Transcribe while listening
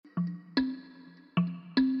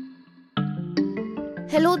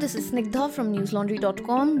Hello, this is Snigdha from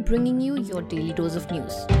newslaundry.com bringing you your daily dose of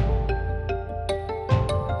news.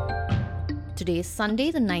 Today is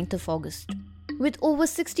Sunday, the 9th of August. With over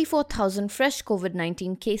 64,000 fresh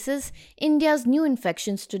COVID-19 cases, India's new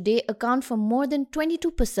infections today account for more than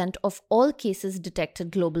 22% of all cases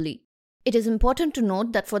detected globally. It is important to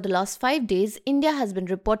note that for the last 5 days, India has been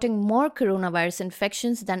reporting more coronavirus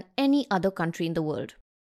infections than any other country in the world.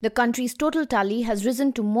 The country's total tally has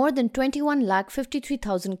risen to more than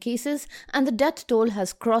 21,53,000 cases and the death toll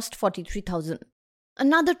has crossed 43,000.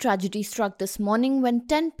 Another tragedy struck this morning when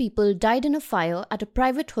 10 people died in a fire at a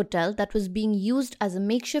private hotel that was being used as a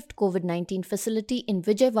makeshift COVID-19 facility in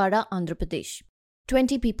Vijayawada, Andhra Pradesh.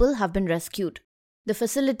 20 people have been rescued. The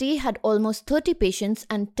facility had almost 30 patients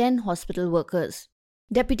and 10 hospital workers.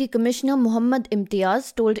 Deputy Commissioner Muhammad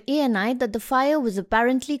Imtiaz told ANI that the fire was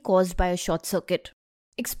apparently caused by a short circuit.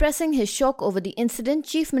 Expressing his shock over the incident,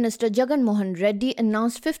 Chief Minister Jagan Mohan Reddy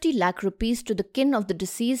announced 50 lakh rupees to the kin of the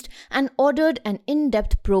deceased and ordered an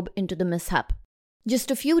in-depth probe into the mishap.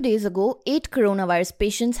 Just a few days ago, 8 coronavirus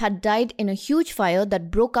patients had died in a huge fire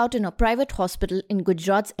that broke out in a private hospital in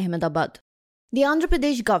Gujarat's Ahmedabad. The Andhra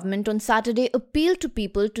Pradesh government on Saturday appealed to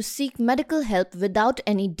people to seek medical help without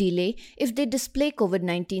any delay if they display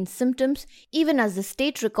COVID-19 symptoms, even as the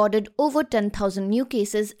state recorded over 10,000 new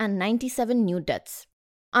cases and 97 new deaths.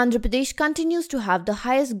 Andhra Pradesh continues to have the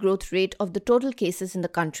highest growth rate of the total cases in the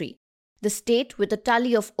country. The state, with a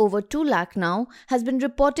tally of over 2 lakh now, has been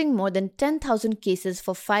reporting more than 10,000 cases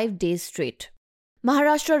for 5 days straight.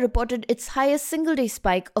 Maharashtra reported its highest single-day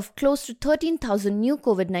spike of close to 13,000 new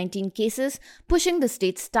COVID-19 cases, pushing the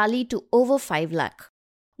state's tally to over 5 lakh.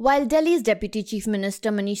 While Delhi's Deputy Chief Minister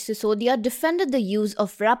Manish Sisodia defended the use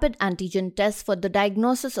of rapid antigen tests for the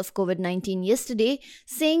diagnosis of COVID-19 yesterday,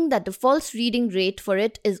 saying that the false reading rate for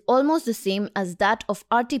it is almost the same as that of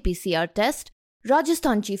RT-PCR test,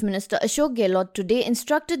 Rajasthan Chief Minister Ashok Gehlot today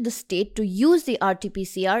instructed the state to use the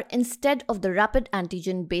RT-PCR instead of the rapid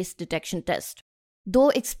antigen-based detection test. Though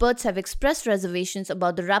experts have expressed reservations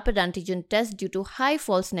about the rapid antigen test due to high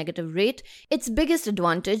false negative rate, its biggest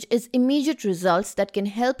advantage is immediate results that can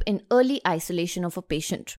help in early isolation of a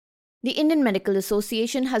patient. The Indian Medical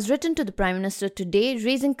Association has written to the Prime Minister today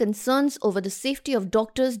raising concerns over the safety of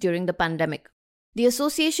doctors during the pandemic. The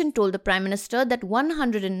association told the Prime Minister that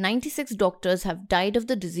 196 doctors have died of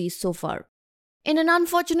the disease so far. In an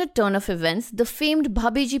unfortunate turn of events, the famed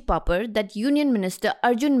Bhabiji Papad that Union Minister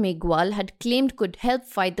Arjun Megwal had claimed could help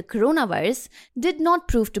fight the coronavirus did not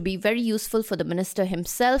prove to be very useful for the minister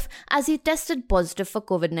himself as he tested positive for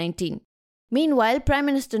COVID-19. Meanwhile, Prime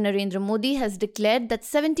Minister Narendra Modi has declared that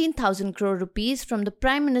 17,000 crore rupees from the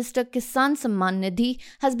Prime Minister Kisan Samman Nidhi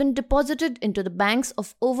has been deposited into the banks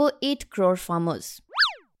of over 8 crore farmers.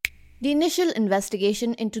 The initial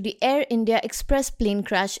investigation into the Air India Express plane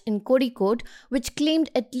crash in Kozhikode, which claimed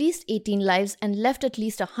at least 18 lives and left at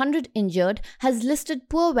least 100 injured, has listed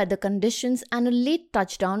poor weather conditions and a late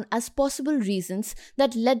touchdown as possible reasons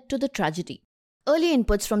that led to the tragedy. Early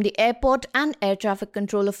inputs from the airport and air traffic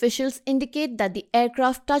control officials indicate that the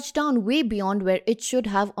aircraft touched down way beyond where it should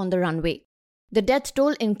have on the runway. The death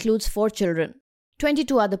toll includes 4 children.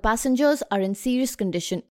 22 other passengers are in serious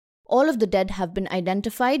condition. All of the dead have been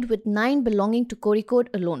identified, with 9 belonging to Kozhikode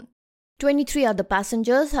alone. 23 other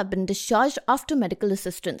passengers have been discharged after medical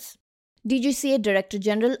assistance. DGCA Director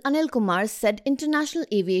General Anil Kumar said international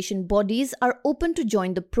aviation bodies are open to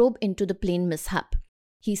join the probe into the plane mishap.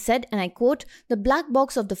 He said, and I quote, "The black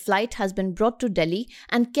box of the flight has been brought to Delhi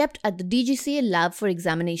and kept at the DGCA lab for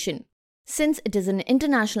examination. Since it is an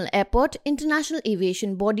international airport, international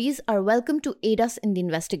aviation bodies are welcome to aid us in the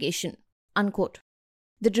investigation." Unquote.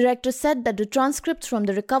 The director said that the transcripts from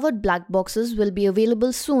the recovered black boxes will be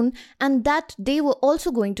available soon and that they were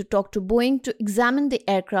also going to talk to Boeing to examine the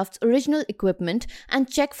aircraft's original equipment and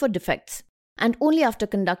check for defects. And only after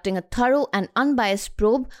conducting a thorough and unbiased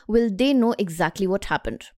probe will they know exactly what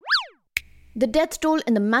happened. The death toll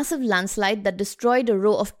in the massive landslide that destroyed a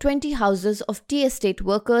row of 20 houses of tea estate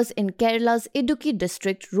workers in Kerala's Idukki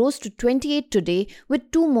district rose to 28 today,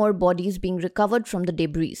 with 2 more bodies being recovered from the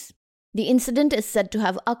debris. The incident is said to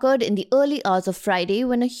have occurred in the early hours of Friday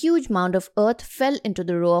when a huge mound of earth fell into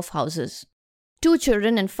the row of houses. 2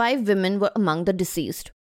 children and 5 women were among the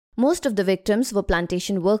deceased. Most of the victims were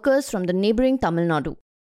plantation workers from the neighbouring Tamil Nadu.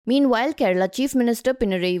 Meanwhile, Kerala Chief Minister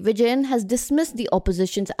Pinarayi Vijayan has dismissed the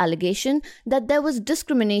opposition's allegation that there was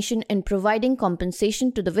discrimination in providing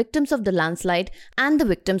compensation to the victims of the landslide and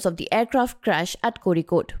the victims of the aircraft crash at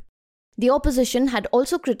Kozhikode. The opposition had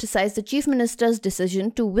also criticized the Chief Minister's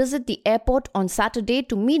decision to visit the airport on Saturday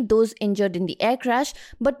to meet those injured in the air crash,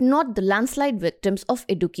 but not the landslide victims of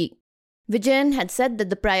Idukki. Vijayan had said that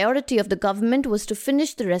the priority of the government was to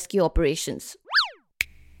finish the rescue operations.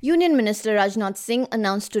 Union Minister Rajnath Singh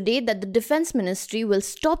announced today that the Defence Ministry will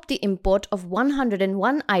stop the import of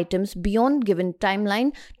 101 items beyond given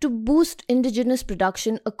timeline to boost indigenous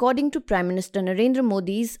production according to Prime Minister Narendra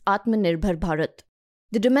Modi's Atmanirbhar Bharat.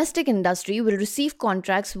 The domestic industry will receive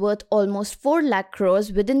contracts worth almost 4 lakh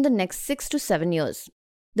crores within the next 6 to 7 years.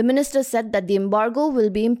 The minister said that the embargo will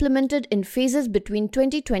be implemented in phases between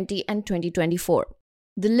 2020 and 2024.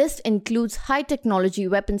 The list includes high-technology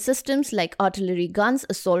weapon systems like artillery guns,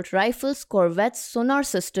 assault rifles, corvettes, sonar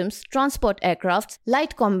systems, transport aircrafts,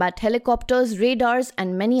 light combat helicopters, radars,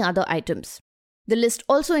 and many other items. The list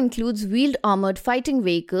also includes wheeled armored fighting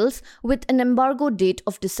vehicles with an embargo date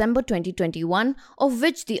of December 2021, of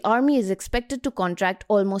which the army is expected to contract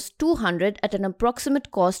almost 200 at an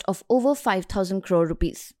approximate cost of over 5,000 crore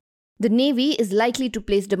rupees. The Navy is likely to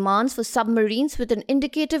place demands for submarines with an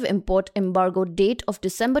indicative import embargo date of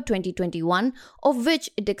December 2021, of which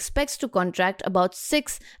it expects to contract about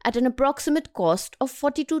 6 at an approximate cost of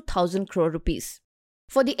 42,000 crore rupees.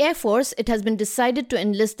 For the Air Force, it has been decided to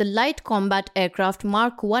enlist the light combat aircraft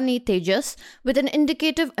Mark 1A Tejas with an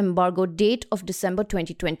indicative embargo date of December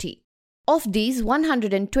 2020. Of these,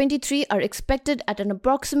 123 are expected at an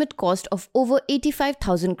approximate cost of over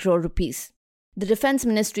 85,000 crore rupees. The Defence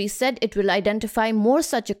Ministry said it will identify more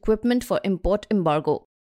such equipment for import embargo.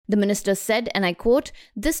 The minister said, and I quote,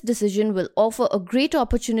 "This decision will offer a great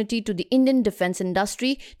opportunity to the Indian defence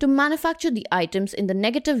industry to manufacture the items in the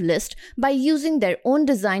negative list by using their own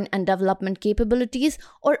design and development capabilities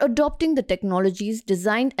or adopting the technologies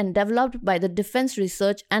designed and developed by the Defence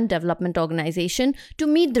Research and Development Organisation to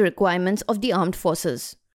meet the requirements of the armed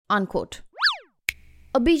forces." Unquote.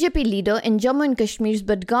 A BJP leader in Jammu and Kashmir's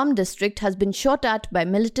Budgam district has been shot at by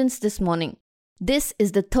militants this morning. This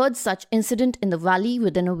is the third such incident in the valley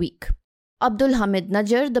within a week. Abdul Hamid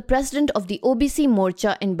Najjar, the president of the OBC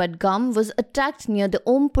Morcha in Budgam, was attacked near the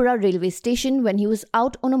Ompura railway station when he was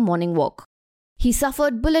out on a morning walk. He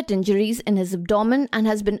suffered bullet injuries in his abdomen and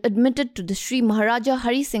has been admitted to the Sri Maharaja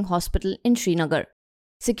Hari Singh Hospital in Srinagar.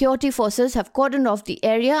 Security forces have cordoned off the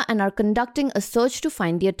area and are conducting a search to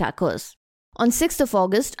find the attackers. On 6th of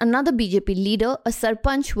August, another BJP leader, a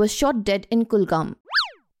Sarpanch, was shot dead in Kulgam.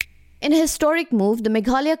 In a historic move, the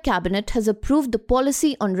Meghalaya cabinet has approved the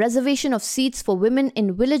policy on reservation of seats for women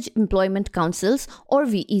in Village Employment Councils or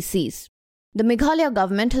VECs. The Meghalaya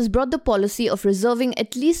government has brought the policy of reserving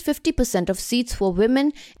at least 50% of seats for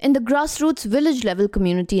women in the grassroots village-level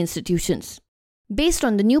community institutions. Based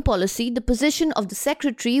on the new policy, the position of the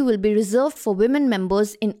secretary will be reserved for women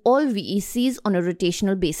members in all VECs on a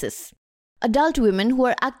rotational basis. Adult women who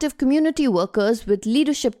are active community workers with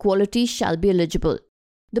leadership qualities shall be eligible.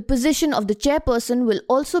 The position of the chairperson will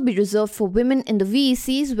also be reserved for women in the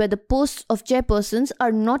VECs where the posts of chairpersons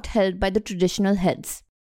are not held by the traditional heads.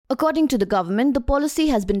 According to the government, the policy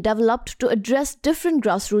has been developed to address different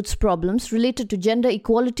grassroots problems related to gender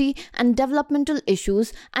equality and developmental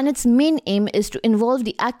issues, and its main aim is to involve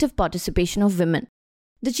the active participation of women.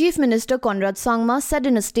 The Chief Minister Conrad Sangma said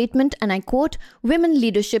in a statement, and I quote, "Women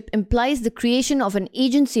leadership implies the creation of an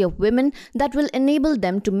agency of women that will enable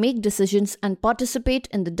them to make decisions and participate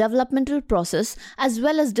in the developmental process as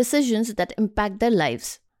well as decisions that impact their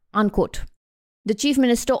lives." Unquote. The Chief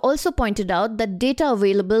Minister also pointed out that data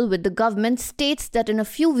available with the government states that in a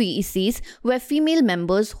few VECs where female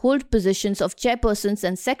members hold positions of chairpersons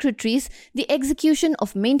and secretaries, the execution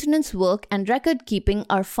of maintenance work and record keeping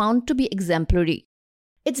are found to be exemplary.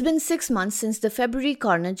 It's been 6 months since the February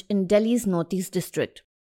carnage in Delhi's Northeast district.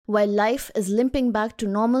 While life is limping back to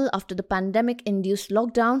normal after the pandemic-induced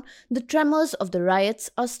lockdown, the tremors of the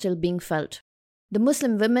riots are still being felt. The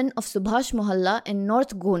Muslim women of Subhash Mohalla in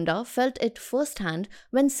North Gonda felt it firsthand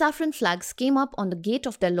when saffron flags came up on the gate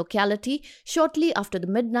of their locality shortly after the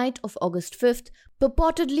midnight of August 5th,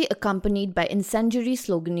 purportedly accompanied by incendiary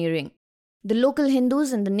sloganeering. The local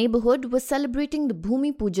Hindus in the neighborhood were celebrating the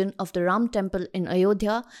Bhumi Pujan of the Ram temple in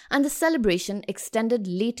Ayodhya, and the celebration extended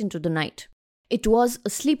late into the night. It was a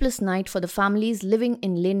sleepless night for the families living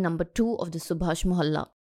in lane number 2 of the Subhash Mohalla.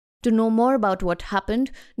 To know more about what happened,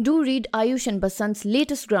 do read Ayush and Basant's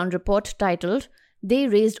latest ground report titled "They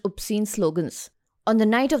Raised Obscene Slogans." On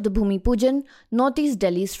the night of the Bhumi Pujan, Northeast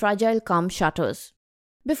Delhi's fragile calm shatters.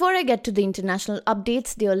 Before I get to the international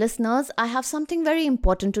updates, dear listeners, I have something very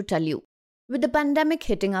important to tell you. With the pandemic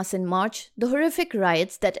hitting us in March, the horrific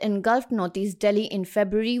riots that engulfed Northeast Delhi in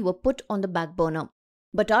February were put on the back burner.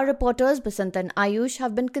 But our reporters Basant and Ayush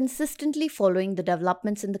have been consistently following the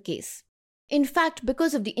developments in the case. In fact,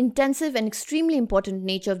 because of the intensive and extremely important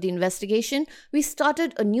nature of the investigation, we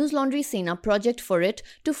started a News Laundry Sena project for it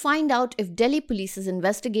to find out if Delhi Police's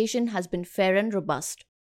investigation has been fair and robust.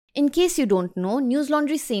 In case you don't know, News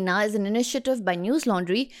Laundry Sena is an initiative by News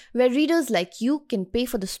Laundry where readers like you can pay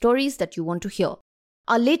for the stories that you want to hear.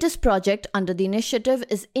 Our latest project under the initiative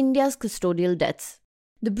is India's Custodial Deaths.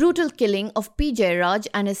 The brutal killing of P. Jayaraj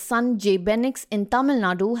and his son J. Benix in Tamil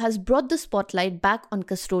Nadu has brought the spotlight back on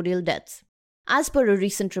custodial deaths. As per a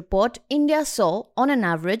recent report, India saw, on an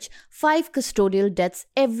average, 5 custodial deaths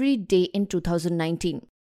every day in 2019.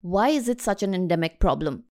 Why is it such an endemic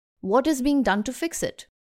problem? What is being done to fix it?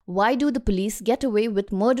 Why do the police get away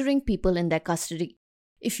with murdering people in their custody?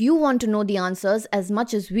 If you want to know the answers as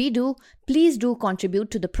much as we do, please do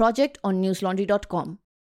contribute to the project on newslaundry.com.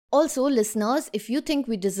 Also, listeners, if you think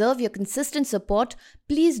we deserve your consistent support,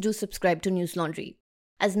 please do subscribe to News Laundry.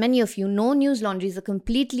 As many of you know, News Laundry is a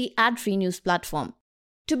completely ad-free news platform.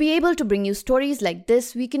 To be able to bring you stories like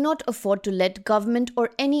this, we cannot afford to let government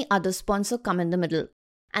or any other sponsor come in the middle.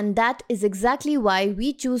 And that is exactly why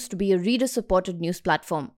we choose to be a reader-supported news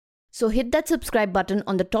platform. So hit that subscribe button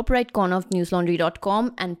on the top right corner of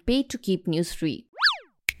newslaundry.com and pay to keep news free.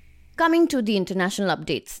 Coming to the international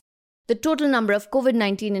updates. The total number of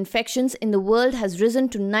COVID-19 infections in the world has risen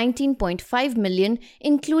to 19.5 million,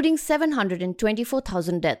 including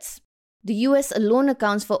 724,000 deaths. The US alone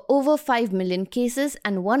accounts for over 5 million cases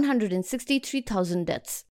and 163,000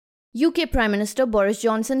 deaths. UK Prime Minister Boris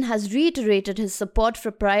Johnson has reiterated his support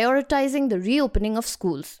for prioritizing the reopening of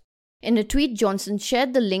schools. In a tweet, Johnson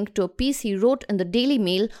shared the link to a piece he wrote in the Daily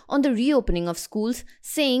Mail on the reopening of schools,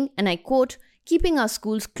 saying, and I quote, "Keeping our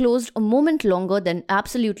schools closed a moment longer than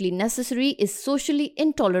absolutely necessary is socially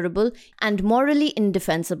intolerable and morally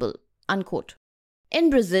indefensible." Unquote. In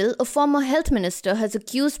Brazil, a former health minister has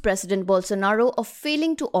accused President Bolsonaro of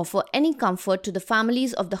failing to offer any comfort to the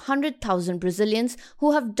families of the 100,000 Brazilians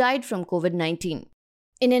who have died from COVID-19.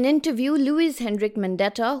 In an interview, Luiz Henrique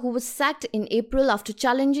Mandetta, who was sacked in April after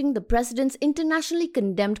challenging the president's internationally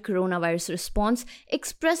condemned coronavirus response,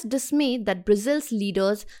 expressed dismay that Brazil's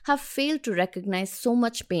leaders have failed to recognize so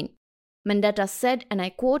much pain. Mandetta said, and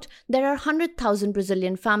I quote, "There are 100,000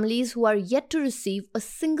 Brazilian families who are yet to receive a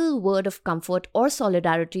single word of comfort or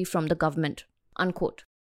solidarity from the government." Unquote.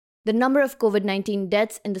 The number of COVID-19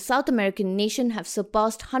 deaths in the South American nation have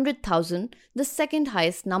surpassed 100,000, the second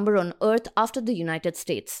highest number on earth after the United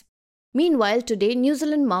States. Meanwhile, today, New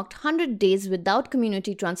Zealand marked 100 days without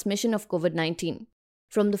community transmission of COVID-19.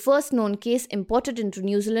 From the first known case imported into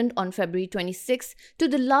New Zealand on February 26 to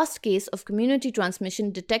the last case of community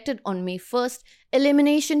transmission detected on May 1st,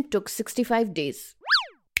 elimination took 65 days.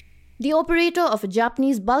 The operator of a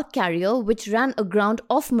Japanese bulk carrier which ran aground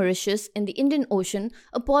off Mauritius in the Indian Ocean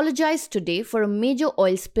apologized today for a major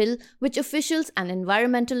oil spill which officials and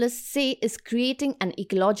environmentalists say is creating an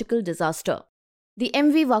ecological disaster. The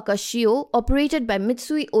MV Wakashio, operated by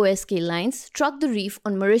Mitsui O.S.K. Lines, struck the reef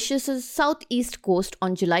on Mauritius's southeast coast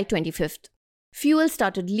on July 25th. Fuel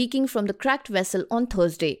started leaking from the cracked vessel on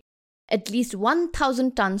Thursday. At least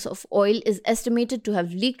 1,000 tons of oil is estimated to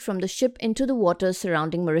have leaked from the ship into the waters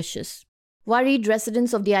surrounding Mauritius. Worried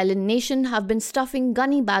residents of the island nation have been stuffing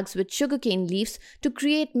gunny bags with sugarcane leaves to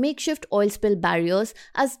create makeshift oil spill barriers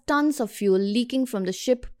as tons of fuel leaking from the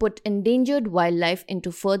ship put endangered wildlife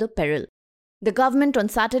into further peril. The government on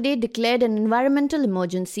Saturday declared an environmental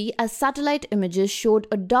emergency as satellite images showed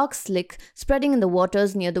a dark slick spreading in the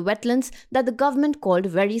waters near the wetlands that the government called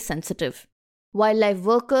very sensitive. Wildlife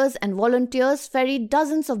workers and volunteers ferried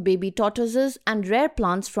dozens of baby tortoises and rare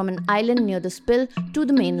plants from an island near the spill to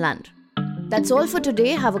the mainland. That's all for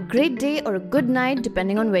today. Have a great day or a good night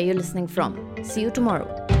depending on where you're listening from. See you tomorrow.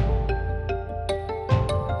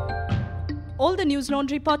 All the News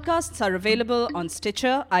Laundry podcasts are available on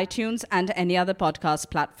Stitcher, iTunes, and any other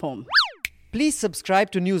podcast platform. Please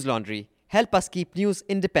subscribe to News Laundry. Help us keep news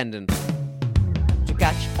independent. To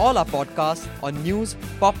catch all our podcasts on news,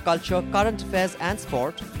 pop culture, current affairs, and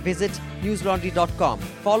sport, visit newslaundry.com.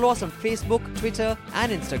 Follow us on Facebook, Twitter,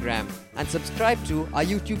 and Instagram, and subscribe to our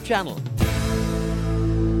YouTube channel.